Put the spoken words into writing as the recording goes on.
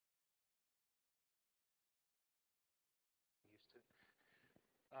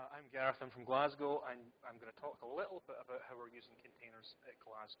I'm Gareth, I'm from Glasgow, and I'm going to talk a little bit about how we're using containers at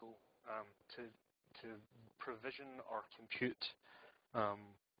Glasgow to provision our compute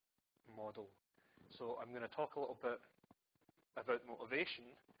model. So I'm going to talk a little bit about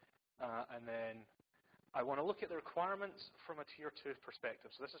motivation, and then I want to look at the requirements from a Tier 2 perspective.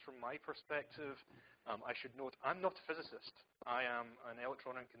 So this is from my perspective. I should note, I'm not a physicist. I am an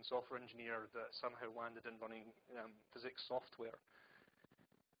electronic and software engineer that somehow landed in running physics software.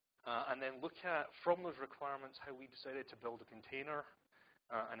 And then look at, from those requirements, how we decided to build a container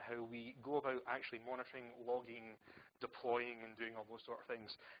and how we go about actually monitoring, logging, deploying, and doing all those sort of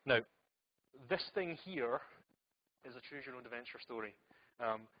things. Now, this thing here is a choose-your-own-adventure story.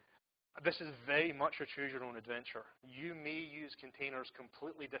 This is very much a choose-your-own-adventure. You may use containers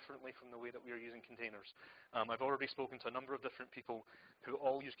completely differently from the way that we are using containers. I've already spoken to a number of different people who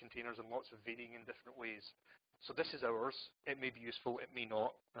all use containers in lots of varying and different ways. So this is ours. It may be useful, it may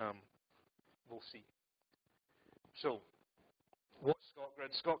not. We'll see. So, what's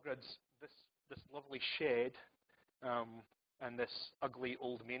ScotGrid? ScotGrid's this lovely shed and this ugly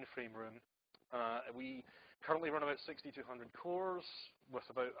old mainframe room. We currently run about 6,200 cores, with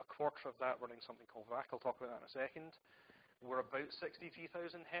about a quarter of that running something called VAC. I'll talk about that in a second. We're about 63,000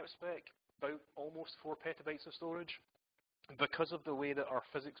 hep spec, about almost 4 petabytes of storage. Because of the way that our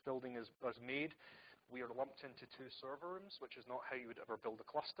physics building is made, we are lumped into 2 server rooms, which is not how you would ever build a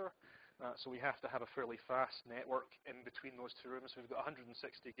cluster. So we have to have a fairly fast network in between those 2 rooms. We've got a 160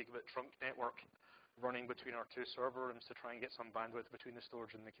 gigabit trunk network running between our 2 server rooms to try and get some bandwidth between the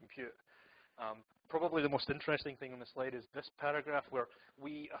storage and the compute. Probably the most interesting thing on the slide is this paragraph where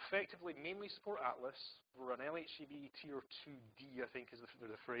we effectively mainly support Atlas. We're an LHCb Tier 2D, I think is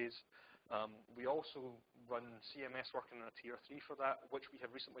the phrase. We also run CMS working on a Tier 3 for that, which we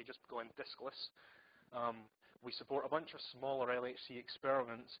have recently just gone diskless. We support a bunch of smaller LHC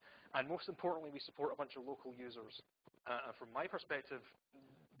experiments, and most importantly, we support a bunch of local users. And from my perspective,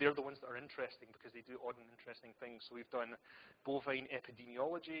 they're the ones that are interesting because they do odd and interesting things. So we've done bovine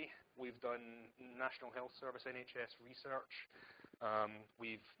epidemiology, we've done National Health Service, NHS research,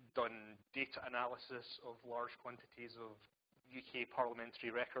 we've done data analysis of large quantities of UK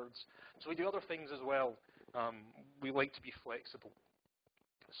parliamentary records. So we do other things as well. We like to be flexible.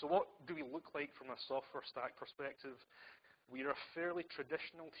 So what do we look like from a software stack perspective? We are a fairly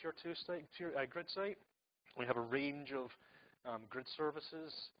traditional Tier 2 grid site. We have a range of grid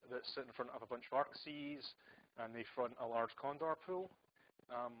services that sit in front of a bunch of ArcSys, and they front a large Condor pool.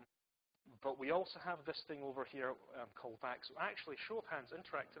 But we also have this thing over here called VAC. So actually, show of hands,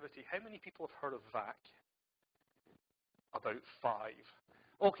 interactivity, how many people have heard of VAC? About 5.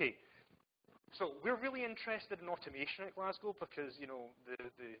 Okay. So we're really interested in automation at Glasgow because, you know,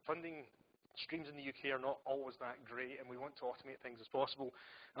 the funding streams in the UK are not always that great, and we want to automate things as possible.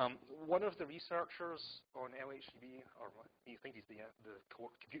 One of the researchers on LHCb, or I think he's the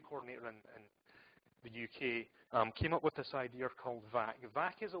compute coordinator in the UK, came up with this idea called VAC.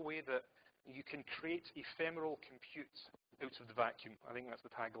 VAC is a way that you can create ephemeral compute out of the vacuum. I think that's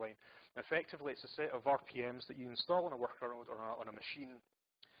the tagline. Effectively, it's a set of RPMs that you install on a worker or on a machine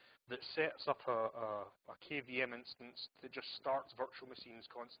that sets up a KVM instance that just starts virtual machines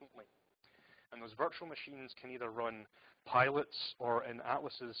constantly. And those virtual machines can either run pilots, or in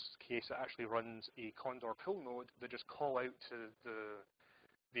Atlas's case, it actually runs a Condor pool node that just call out to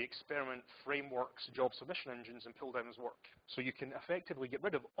the experiment framework's job submission engines and pull down his work. So you can effectively get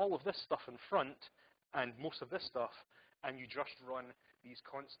rid of all of this stuff in front and most of this stuff, and you just run these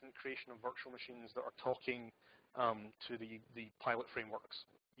constant creation of virtual machines that are talking to the pilot frameworks,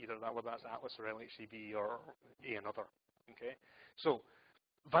 either whether that's Atlas or LHCb or another. Okay, so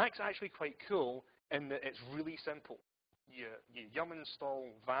VAC's actually quite cool in that it's really simple. You yum install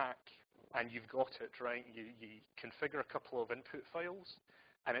VAC and you've got it, right? You configure a couple of input files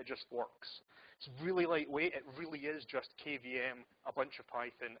and it just works. It's really lightweight. It really is just KVM, a bunch of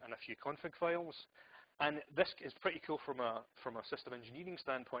Python, and a few config files. And this is pretty cool from a system engineering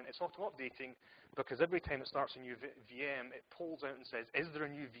standpoint. It's auto-updating because every time it starts a new VM, it pulls out and says, is there a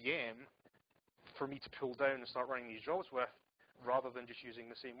new VM for me to pull down and start running these jobs with, rather than just using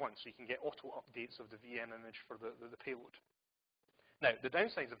the same one. So you can get auto-updates of the VM image for the payload. Now, the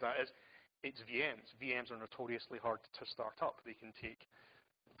downsides of that is it's VMs. VMs are notoriously hard to start up. They can take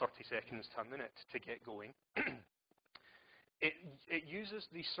 30 seconds to a minute to get going. It uses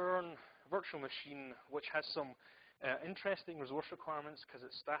the CERN virtual machine, which has some interesting resource requirements because it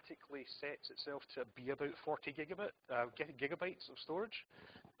statically sets itself to be about 40 gigabytes of storage.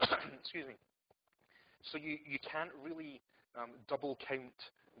 Excuse me. So you can't really double count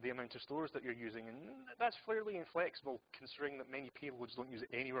the amount of storage that you're using, and that's fairly inflexible considering that many payloads don't use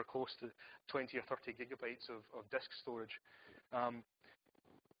anywhere close to 20 or 30 gigabytes of disk storage.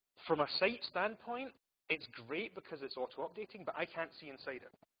 From a site standpoint, it's great because it's auto-updating, but I can't see inside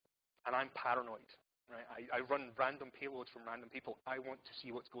it, and I'm paranoid. Right? I run random payloads from random people. I want to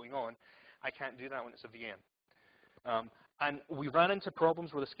see what's going on. I can't do that when it's a VM. And we ran into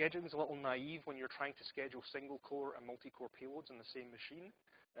problems where the scheduling is a little naive when you're trying to schedule single-core and multi-core payloads on the same machine.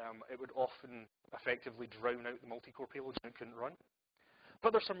 It would often effectively drown out the multi-core payloads and it couldn't run.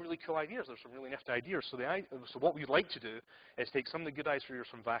 But there's some really cool ideas. There's some really nifty ideas. So what we'd like to do is take some of the good ideas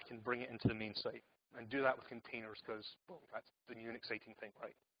from VAC and bring it into the main site. And do that with containers because, well, that's the new and exciting thing,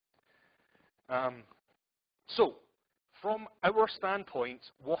 right? So from our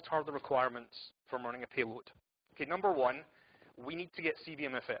standpoint, what are the requirements for running a payload? Okay, number one, we need to get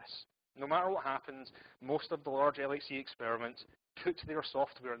CVMFS. No matter what happens, most of the large LHC experiments put their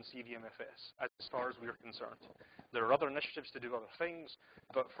software in CVMFS as far as we're concerned. There are other initiatives to do other things,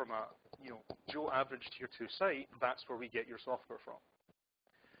 but from a Joe average tier 2 site, that's where we get your software from.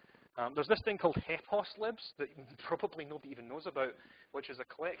 There's this thing called HEPOS libs that probably nobody even knows about, which is a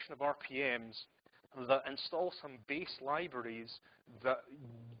collection of RPMs that install some base libraries that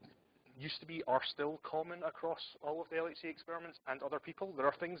used to be, are still common across all of the LHC experiments and other people. There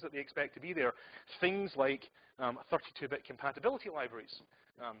are things that they expect to be there. Things like 32-bit compatibility libraries,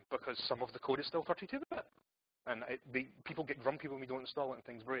 because some of the code is still 32-bit. And people get grumpy when we don't install it and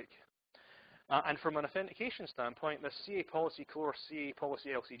things break. And from an authentication standpoint, the CA policy core, CA policy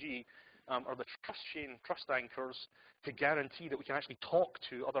LCG are the trust chain, trust anchors to guarantee that we can actually talk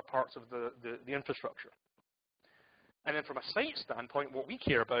to other parts of the infrastructure. And then from a site standpoint, what we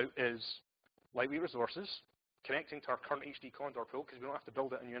care about is lightweight resources, connecting to our current HD Condor pool, because we don't have to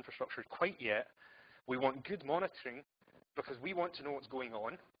build it in new infrastructure quite yet. We want good monitoring, because we want to know what's going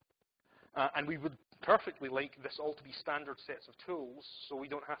on. And we would perfectly like this all to be standard sets of tools, so we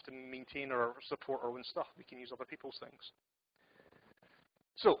don't have to maintain or support our own stuff. We can use other people's things.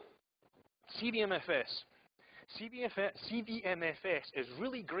 So, CVMFS. CVMFS is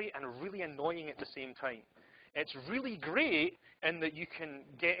really great and really annoying at the same time. It's really great in that you can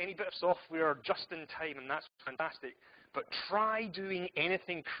get any bit of software just in time, and that's fantastic. But try doing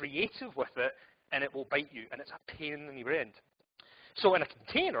anything creative with it, and it will bite you, and it's a pain in the rear end. So in a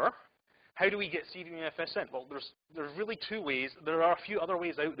container, how do we get CVMFS in? Well, there's really two ways. There are a few other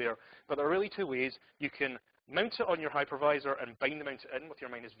ways out there, but there are really two ways. You can mount it on your hypervisor and bind the mount in with your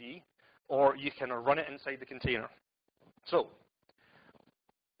 -v, or you can run it inside the container. So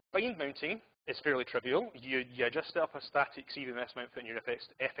bind mounting is fairly trivial. You just set up a static CVMS mount in your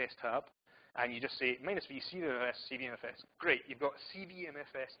FS tab, and you just say -v CVMFS. Great, you've got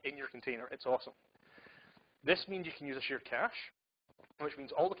CVMFS in your container. It's awesome. This means you can use a shared cache, which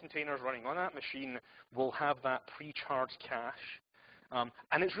means all the containers running on that machine will have that pre-charged cache.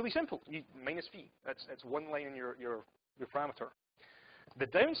 And it's really simple. -v. It's one line in your parameter. The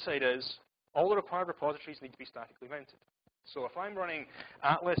downside is all the required repositories need to be statically mounted. So if I'm running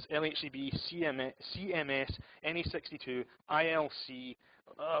Atlas, LHCb, CMS, NA62, ILC,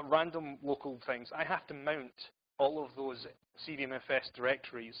 random local things, I have to mount all of those CVMFS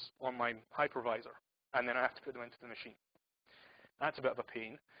directories on my hypervisor, and then I have to put them into the machine. That's a bit of a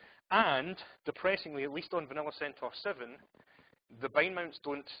pain. And depressingly, at least on Vanilla CentOS 7, the bind mounts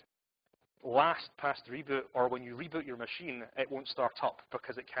don't last past the reboot, or when you reboot your machine, it won't start up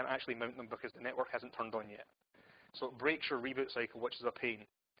because it can't actually mount them because the network hasn't turned on yet. So it breaks your reboot cycle, which is a pain.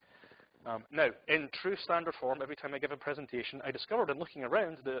 Now, in true standard form, every time I give a presentation, I discovered in looking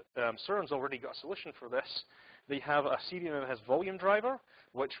around that CERN's already got a solution for this. They have a CVMFS volume driver,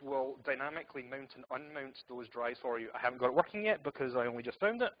 which will dynamically mount and unmount those drives for you. I haven't got it working yet because I only just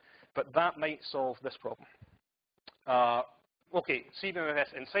found it, but that might solve this problem. Okay,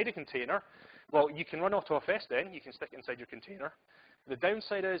 CVMFS inside a container. Well, you can run AutoFS then. You can stick it inside your container. The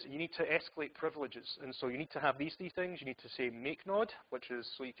downside is you need to escalate privileges, and so you need to have these three things. You need to say make node, which is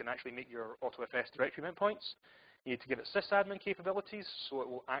so you can actually make your AutoFS directory mount points. You need to give it sysadmin capabilities, so it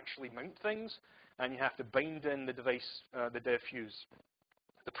will actually mount things, and you have to bind in the device, the dev fuse.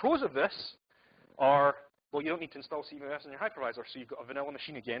 The pros of this are, well, you don't need to install CVMFS on your hypervisor, so you've got a vanilla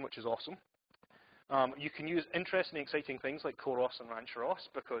machine again, which is awesome. You can use interesting, exciting things like CoreOS and RancherOS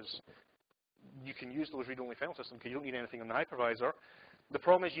because you can use those read-only file systems because you don't need anything on the hypervisor. The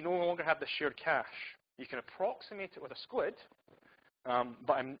problem is you no longer have the shared cache. You can approximate it with a squid,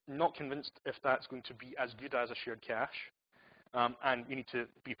 but I'm not convinced if that's going to be as good as a shared cache, and you need to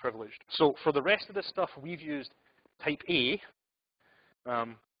be privileged. So for the rest of this stuff, we've used type A,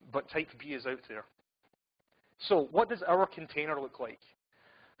 but type B is out there. So what does our container look like?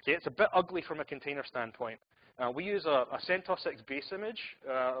 Okay, it's a bit ugly from a container standpoint. We use a CentOS 6 base image.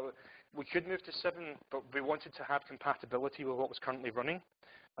 We could move to 7, but we wanted to have compatibility with what was currently running.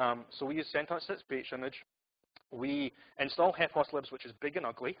 So we use CentOS 6 base image. We install heposlibs, which is big and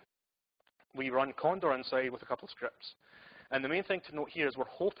ugly. We run Condor inside with a couple of scripts. And the main thing to note here is we're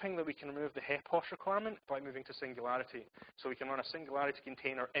hoping that we can remove the hepos requirement by moving to Singularity. So we can run a Singularity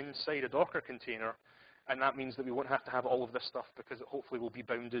container inside a Docker container, and that means that we won't have to have all of this stuff because it hopefully will be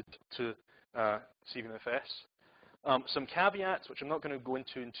bounded to CVMFS. Some caveats, which I'm not going to go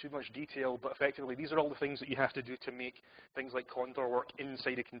into in too much detail, but effectively these are all the things that you have to do to make things like Condor work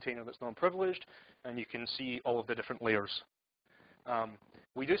inside a container that's non-privileged, and you can see all of the different layers.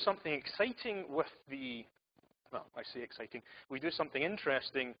 We do something exciting with the, well, I say exciting, we do something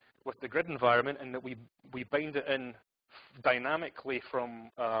interesting with the grid environment in that we bind it in dynamically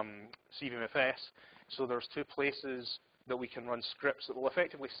from CVMFS. So there's 2 places that we can run scripts that will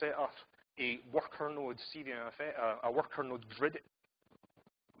effectively set up a worker node CVMFS, a worker node grid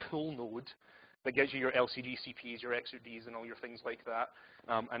pool node that gives you your LCG CPs, your XODs, and all your things like that.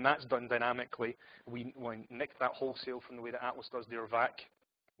 And that's done dynamically. We nick that wholesale from the way that Atlas does their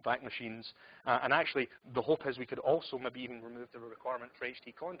VAC machines. And actually, the hope is we could also maybe even remove the requirement for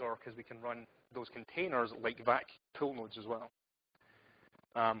HT Condor because we can run those containers like VAC pool nodes as well.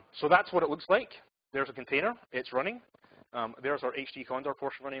 So that's what it looks like. There's a container. It's running. There's our HT Condor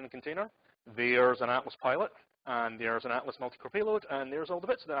portion running in the container. There's an Atlas pilot, and there's an Atlas multi-core payload, and there's all the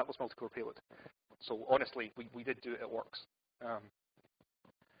bits of the Atlas multi-core payload. So honestly, we did do it. It works.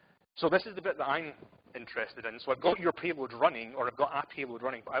 So this is the bit that I'm interested in. So I've got your payload running, or I've got a payload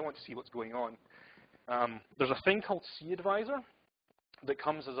running, but I want to see what's going on. There's a thing called CAdvisor that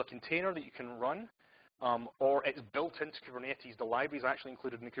comes as a container that you can run, or it's built into Kubernetes. The library is actually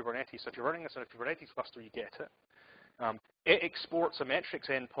included in the Kubernetes. So if you're running this in a Kubernetes cluster, you get it. It exports a metrics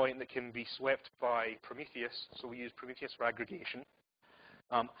endpoint that can be swept by Prometheus, so we use Prometheus for aggregation.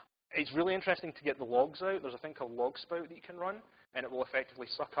 It's really interesting to get the logs out. There's a thing called logspout that you can run, and it will effectively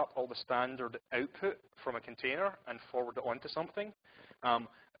suck up all the standard output from a container and forward it onto something.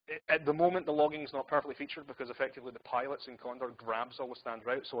 At the moment, the logging is not perfectly featured because effectively the pilots in Condor grabs all the standard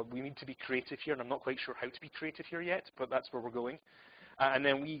out, so we need to be creative here, and I'm not quite sure how to be creative here yet, but that's where we're going. And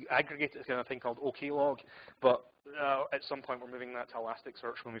then we aggregate it to a thing called OKlog, but at some point we're moving that to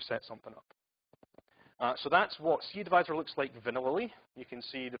Elasticsearch when we set something up. So that's what CAdvisor looks like vanillally. You can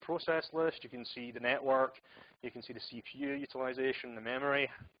see the process list, you can see the network, you can see the CPU utilization, the memory.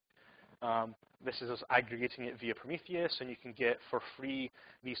 This is us aggregating it via Prometheus, and you can get for free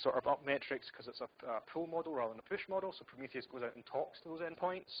these sort of up metrics because it's a pull model rather than a push model, so Prometheus goes out and talks to those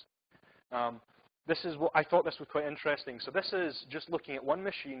endpoints. This is what I thought this was quite interesting. So this is just looking at one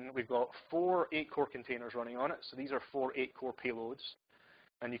machine. We've got 4 8-core containers running on it. So these are 4 8-core payloads.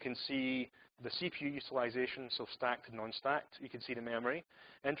 And you can see the CPU utilization, so stacked and non-stacked. You can see the memory.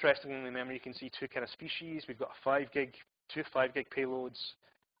 Interestingly, in the memory, you can see 2 kind of species. We've got 2 5 gig payloads,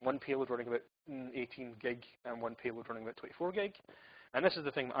 1 payload running about 18 gig, and 1 payload running about 24 gig. And this is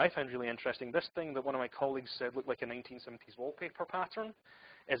the thing that I found really interesting. This thing that one of my colleagues said looked like a 1970s wallpaper pattern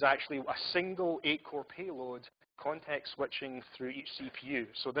is actually a single 8-core payload context switching through each CPU.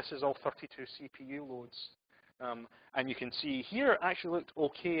 So this is all 32 CPU loads. And you can see here it actually looked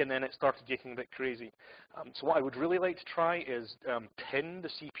okay, and then it started getting a bit crazy. So what I would really like to try is pin the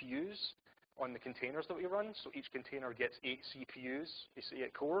CPUs on the containers that we run. So each container gets 8 CPUs,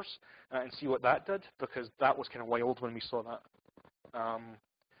 8 cores, and see what that did, because that was kind of wild when we saw that.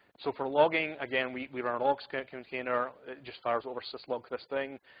 So for logging, again, we run a logs container. It just fires over syslog this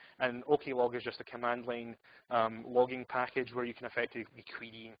thing. And OKlog is just a command line logging package where you can effectively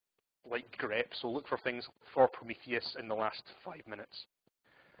query like grep. So look for things for Prometheus in the last 5 minutes.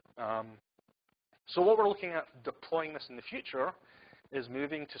 So what we're looking at deploying this in the future is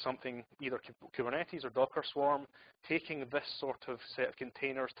moving to something either Kubernetes or Docker Swarm, taking this sort of set of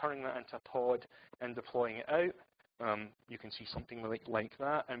containers, turning that into a pod, and deploying it out. You can see something like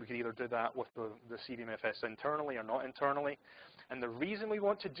that, and we can either do that with the CVMFS internally or not internally. And the reason we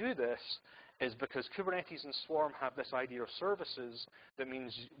want to do this is because Kubernetes and Swarm have this idea of services that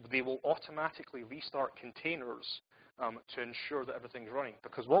means they will automatically restart containers to ensure that everything's running.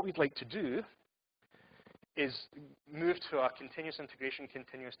 Because what we'd like to do is move to a continuous integration,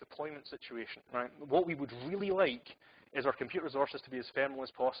 continuous deployment situation. Right? What we would really like is our compute resources to be as thermal as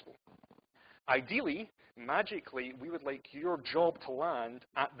possible. Ideally, magically, we would like your job to land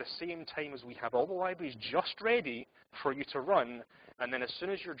at the same time as we have all the libraries just ready for you to run, and then as soon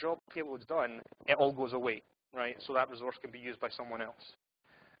as your job payload's done, it all goes away, right? So that resource can be used by someone else.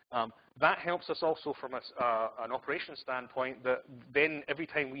 That helps us also from an operations standpoint, that then every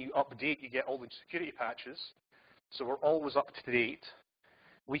time we update, you get all the security patches. So we're always up to date.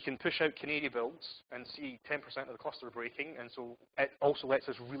 We can push out canary builds and see 10% of the cluster breaking, and so it also lets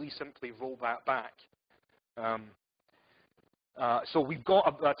us really simply roll that back. So we've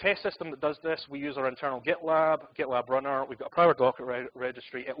got a test system that does this. We use our internal GitLab runner. We've got a private Docker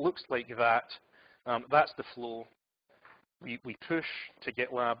registry. It looks like that. That's the flow. We push to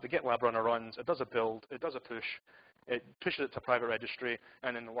GitLab. The GitLab runner runs. It does a build. It does a push. It pushes it to private registry,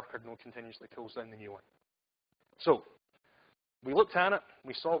 and then the worker node continuously pulls down the new one. So we looked at it.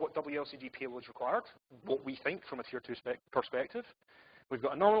 We saw what WLCG payloads required, what we think from a Tier 2 perspective. We've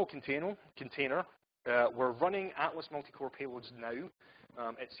got a nominal container. We're running Atlas multi-core payloads now.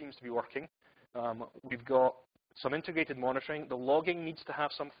 It seems to be working. We've got some integrated monitoring. The logging needs to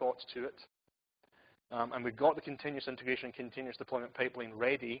have some thoughts to it. And we've got the continuous integration, continuous deployment pipeline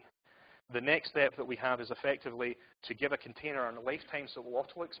ready. The next step that we have is effectively to give a container a lifetime so it will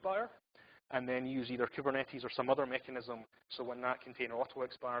auto-expire, and then use either Kubernetes or some other mechanism so when that container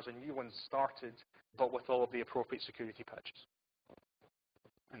auto-expires, a new one's started, but with all of the appropriate security patches.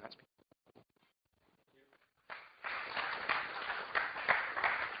 And that's me.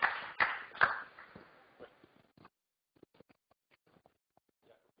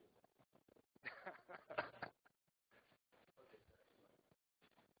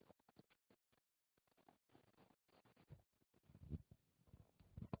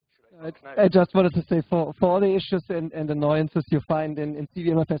 I just wanted to say, for all the issues and annoyances you find in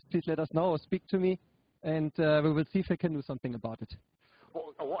CVMFS, please let us know or speak to me, and we will see if we can do something about it.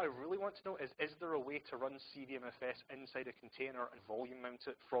 Well, what I really want to know is there a way to run CVMFS inside a container and volume mount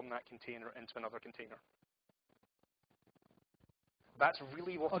it from that container into another container? That's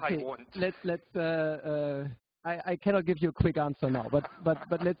really what I want. I cannot give you a quick answer now, but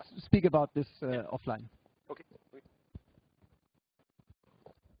let's speak about this offline. Okay.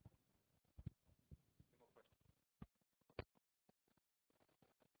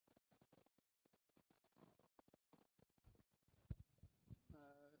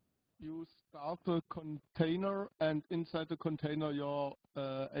 You start a container, and inside the container your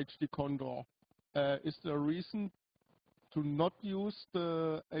HD Condor. Is there a reason to not use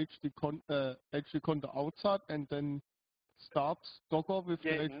the HD Condor outside and then start Docker with the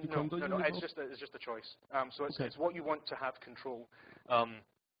HD Condor? No, it's just a choice. So it's what you want to have control.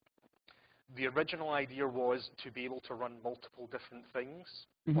 The original idea was to be able to run multiple different things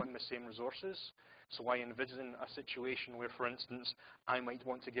on the same resources. So I envision a situation where, for instance, I might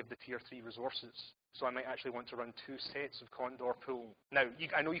want to give the Tier 3 resources. So I might actually want to run 2 sets of Condor pool. Now,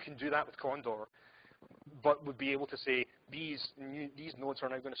 I know you can do that with Condor, but would be able to say, these nodes are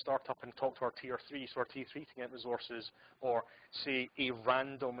now going to start up and talk to our Tier 3, so our Tier 3 can get resources. Or say a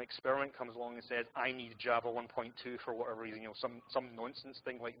random experiment comes along and says, I need Java 1.2 for whatever reason, some nonsense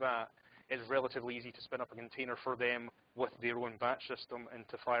thing like that. It's relatively easy to spin up a container for them with their own batch system and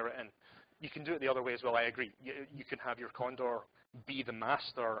to fire it in. You can do it the other way as well, I agree. You can have your Condor be the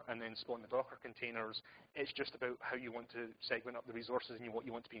master and then spawn the Docker containers. It's just about how you want to segment up the resources and what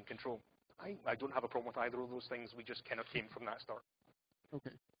you want to be in control. I don't have a problem with either of those things. We just kind of came from that start.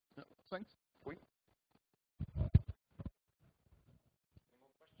 Okay. Yeah, thanks. Oui.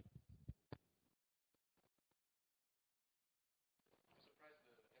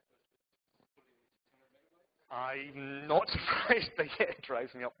 I'm not surprised, but yeah, it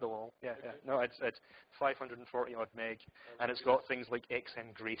drives me up the wall. Yeah. No, it's 540 odd meg, and it's got things like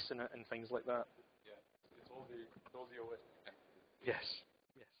XM Grace in it and things like that. Yeah, it's all the OS. Yes.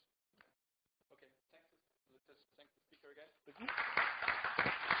 Okay, thanks. Let's thank the speaker again.